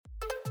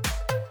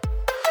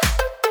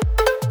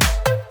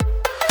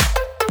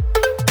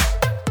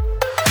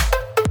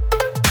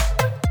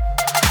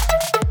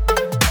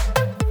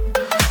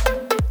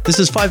This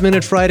is 5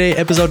 Minute Friday,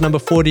 episode number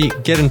 40.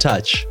 Get in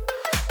touch.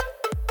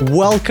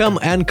 Welcome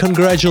and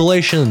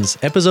congratulations.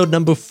 Episode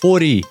number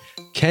 40.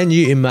 Can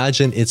you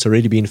imagine it's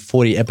already been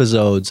 40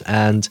 episodes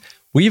and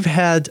we've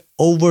had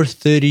over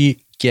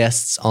 30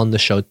 guests on the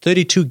show.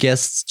 32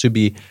 guests to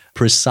be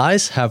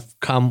precise have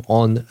come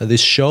on this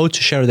show to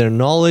share their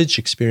knowledge,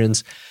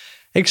 experience,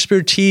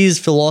 expertise,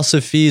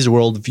 philosophies,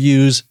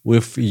 worldviews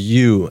with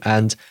you.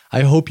 And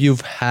I hope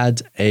you've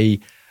had a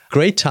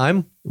great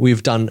time.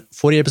 We've done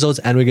 40 episodes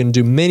and we're going to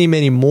do many,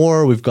 many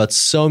more. We've got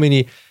so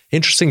many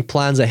interesting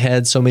plans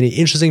ahead, so many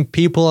interesting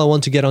people I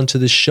want to get onto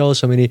the show,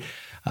 so many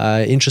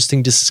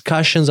interesting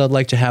discussions I'd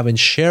like to have and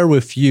share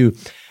with you.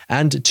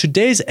 And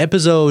today's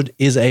episode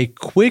is a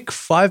quick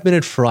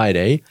 5-minute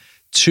Friday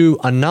to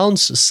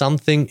announce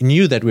something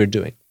new that we're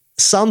doing.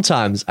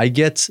 Sometimes I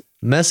get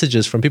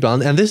messages from people,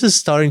 and this is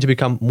starting to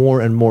become more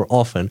and more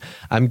often.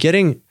 I'm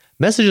getting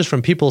messages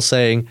from people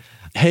saying,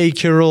 hey,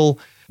 Kirill,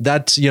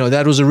 that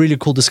was a really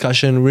cool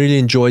discussion. Really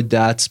enjoyed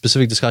that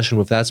specific discussion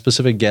with that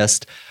specific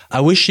guest.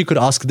 I wish you could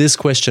ask this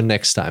question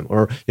next time.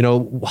 Or,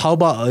 how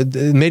about,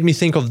 it made me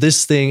think of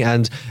this thing.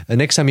 And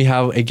next time you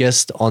have a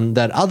guest on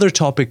that other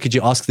topic, could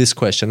you ask this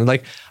question? And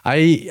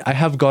I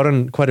have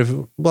gotten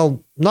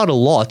not a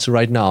lot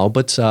right now,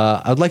 but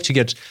I'd like to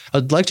get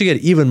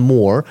even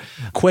more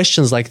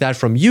questions like that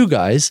from you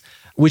guys,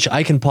 which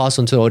I can pass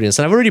on to the audience.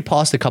 And I've already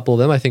passed a couple of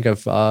them. I think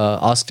I've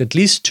asked at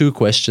least 2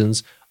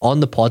 questions on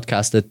the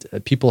podcast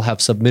that people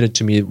have submitted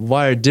to me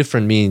via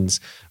different means,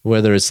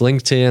 whether it's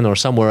LinkedIn or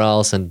somewhere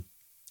else. And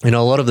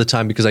a lot of the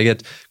time, because I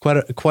get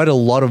quite a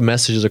lot of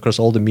messages across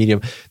all the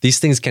medium, these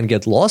things can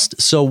get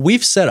lost. So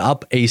we've set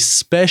up a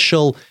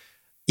special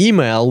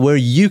email where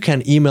you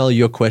can email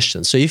your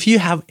questions. So if you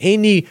have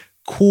any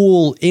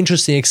cool,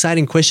 interesting,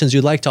 exciting questions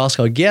you'd like to ask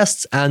our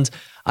guests, and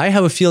I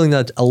have a feeling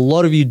that a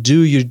lot of you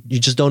do, you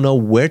just don't know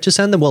where to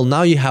send them. Well,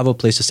 now you have a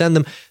place to send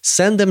them.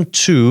 Send them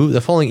to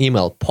the following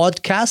email,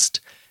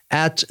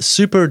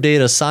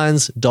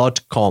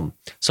 podcast@superdatascience.com.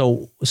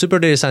 So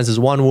superdatascience is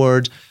one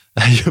word.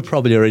 You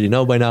probably already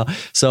know by now.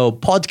 So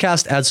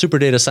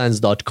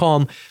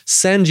podcast@superdatascience.com.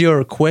 Send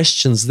your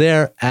questions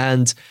there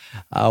and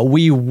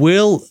we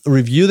will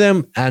review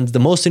them. And the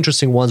most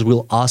interesting ones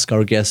we'll ask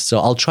our guests. So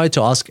I'll try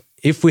to ask,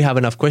 if we have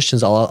enough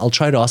questions, I'll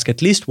try to ask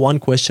at least one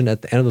question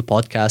at the end of the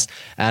podcast,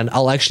 and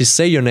I'll actually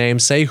say your name,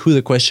 say who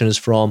the question is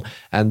from,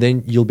 and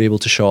then you'll be able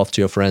to show off to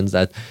your friends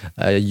that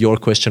your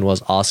question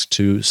was asked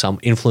to some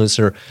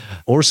influencer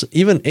or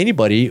even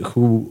anybody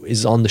who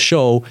is on the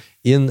show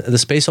in the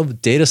space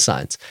of data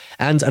science.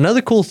 And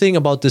another cool thing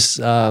about this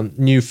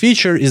new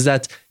feature is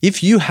that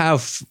if you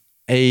have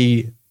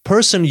a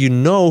person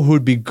who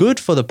would be good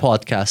for the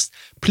podcast,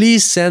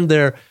 please send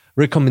their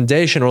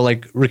recommendation or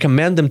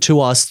recommend them to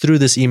us through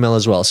this email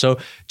as well. So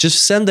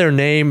just send their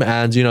name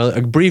and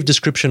a brief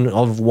description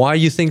of why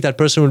you think that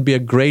person would be a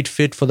great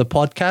fit for the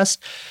podcast.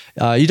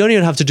 You don't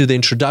even have to do the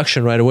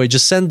introduction right away.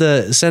 Just send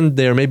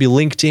their maybe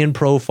LinkedIn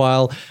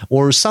profile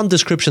or some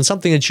description,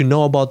 something that you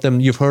know about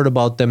them, you've heard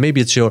about them. Maybe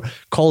it's your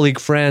colleague,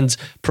 friend,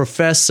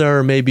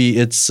 professor. Maybe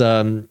it's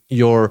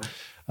your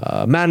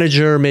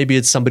manager. Maybe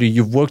it's somebody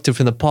you've worked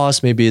with in the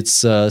past. Maybe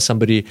it's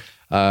somebody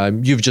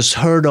you've just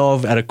heard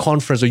of at a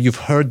conference, or you've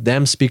heard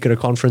them speak at a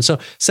conference. So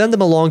send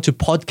them along to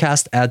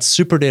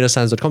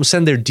podcast@superdatascience.com.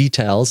 Send their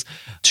details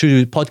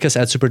to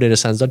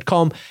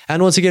podcast@superdatascience.com.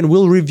 And once again,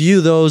 we'll review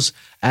those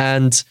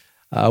and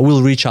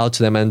we'll reach out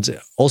to them. And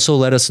also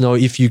let us know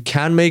if you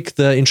can make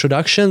the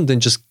introduction, then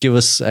just give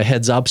us a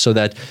heads up so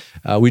that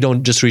we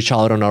don't just reach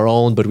out on our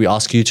own, but we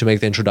ask you to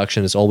make the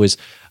introduction. It's always,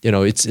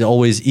 it's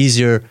always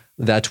easier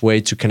that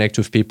way to connect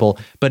with people.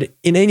 But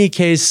in any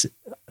case,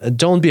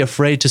 don't be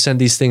afraid to send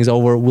these things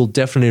over. We'll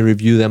definitely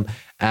review them.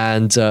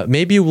 And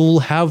maybe we'll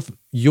have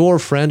your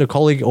friend or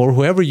colleague or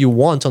whoever you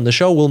want on the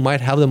show. We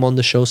might have them on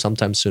the show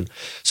sometime soon.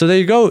 So there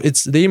you go.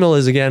 The email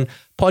is again,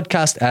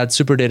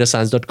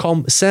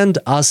 podcast@superdatascience.com. Send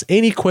us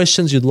any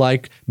questions you'd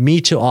like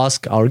me to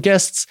ask our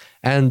guests,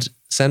 and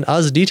send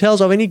us details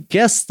of any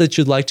guests that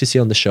you'd like to see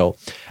on the show.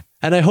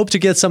 And I hope to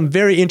get some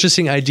very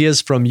interesting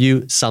ideas from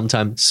you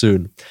sometime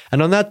soon.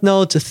 And on that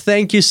note,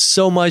 thank you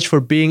so much for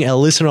being a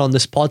listener on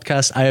this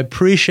podcast. I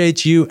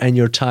appreciate you and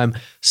your time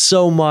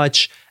so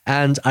much.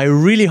 And I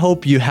really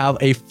hope you have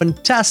a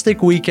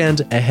fantastic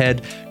weekend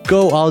ahead.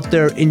 Go out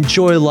there,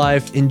 enjoy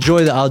life,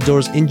 enjoy the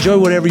outdoors, enjoy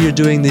whatever you're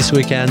doing this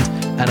weekend.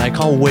 And I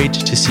can't wait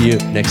to see you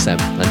next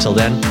time. Until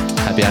then,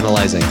 happy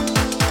analyzing.